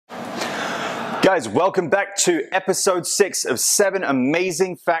Guys, welcome back to episode 6 of 7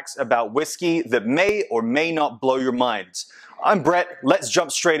 amazing facts about whiskey that may or may not blow your mind. I'm Brett, let's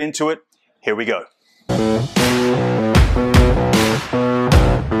jump straight into it. Here we go.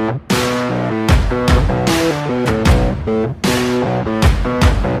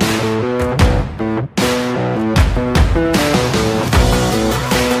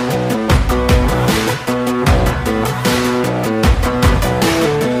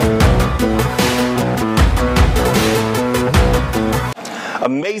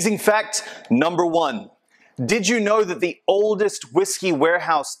 Amazing fact number 1. Did you know that the oldest whiskey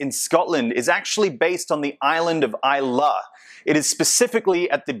warehouse in Scotland is actually based on the island of Islay? It is specifically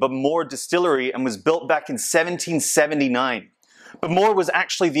at the Bowmore distillery and was built back in 1779. Bowmore was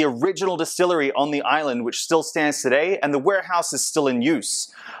actually the original distillery on the island, which still stands today, and the warehouse is still in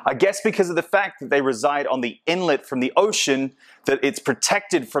use. I guess because of the fact that they reside on the inlet from the ocean, that it's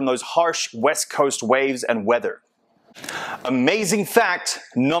protected from those harsh west coast waves and weather. Amazing fact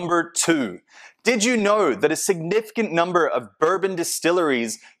number 2. Did you know that a significant number of bourbon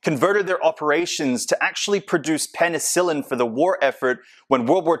distilleries converted their operations to actually produce penicillin for the war effort when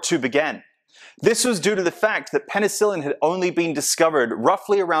World War II began? This was due to the fact that penicillin had only been discovered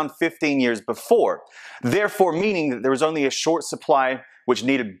roughly around 15 years before, therefore meaning that there was only a short supply which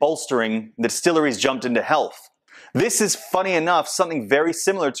needed bolstering. The distilleries jumped into health. This is, funny enough, something very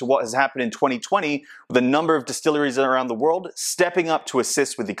similar to what has happened in 2020 with a number of distilleries around the world stepping up to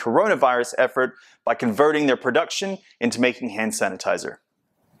assist with the coronavirus effort by converting their production into making hand sanitizer.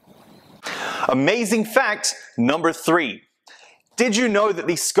 Amazing fact number 3. Did you know that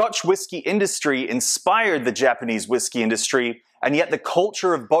the Scotch whiskey industry inspired the Japanese whiskey industry, and yet the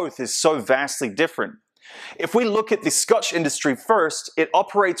culture of both is so vastly different? If we look at the Scotch industry first, it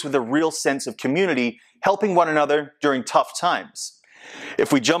operates with a real sense of community, helping one another during tough times.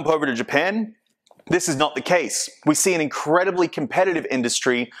 If we jump over to Japan, this is not the case. We see an incredibly competitive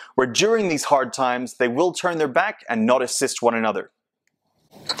industry where during these hard times, they will turn their back and not assist one another.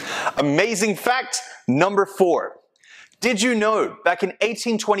 Amazing fact number 4. Did you know back in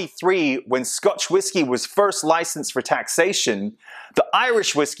 1823, when Scotch whiskey was first licensed for taxation, the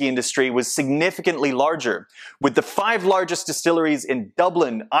Irish whiskey industry was significantly larger, with the 5 largest distilleries in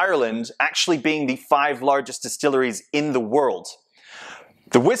Dublin, Ireland, actually being the 5 largest distilleries in the world.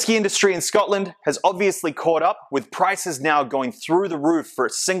 The whiskey industry in Scotland has obviously caught up, with prices now going through the roof for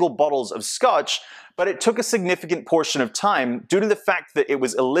single bottles of Scotch, but it took a significant portion of time due to the fact that it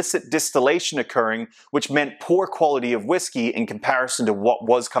was illicit distillation occurring, which meant poor quality of whiskey in comparison to what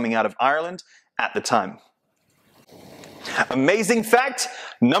was coming out of Ireland at the time. Amazing fact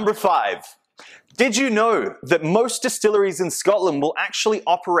number 5. Did you know that most distilleries in Scotland will actually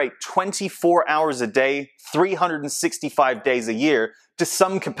operate 24 hours a day, 365 days a year to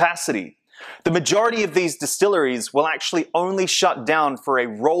some capacity? The majority of these distilleries will actually only shut down for a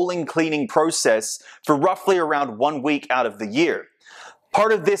rolling cleaning process for roughly around 1 week out of the year.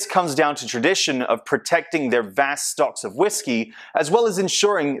 Part of this comes down to tradition of protecting their vast stocks of whiskey, as well as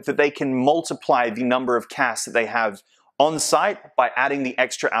ensuring that they can multiply the number of casks that they have on site by adding the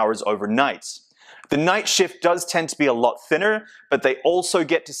extra hours overnight. The night shift does tend to be a lot thinner, but they also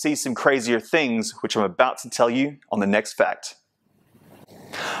get to see some crazier things, which I'm about to tell you on the next fact.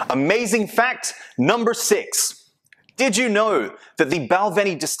 Amazing fact number 6. Did you know that the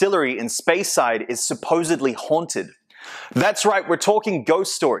Balvenie distillery in Speyside is supposedly haunted? That's right, we're talking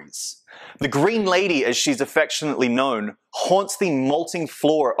ghost stories. The Green Lady, as she's affectionately known, haunts the malting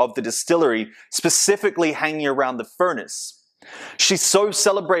floor of the distillery, specifically hanging around the furnace. She's so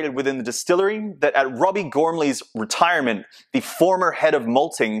celebrated within the distillery that at Robbie Gormley's retirement, the former head of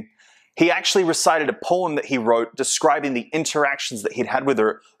malting, he actually recited a poem that he wrote describing the interactions that he'd had with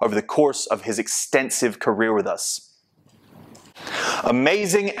her over the course of his extensive career with us.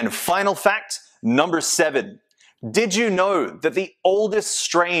 Amazing and final fact number 7. Did you know that the oldest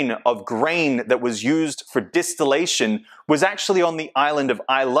strain of grain that was used for distillation was actually on the island of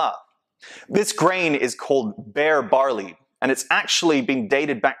Islay? This grain is called bear barley, and it's actually been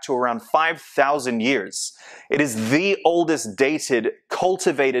dated back to around 5,000 years. It is the oldest dated,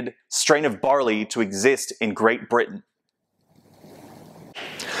 cultivated strain of barley to exist in Great Britain.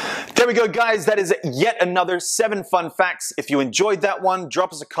 There we go, guys. That is yet another 7 fun facts. If you enjoyed that one,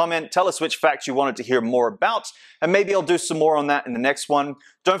 drop us a comment, tell us which facts you wanted to hear more about, and maybe I'll do some more on that in the next one.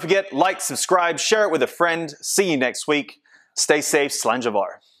 Don't forget, like, subscribe, share it with a friend. See you next week. Stay safe,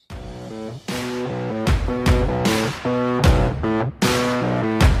 Slanjavar.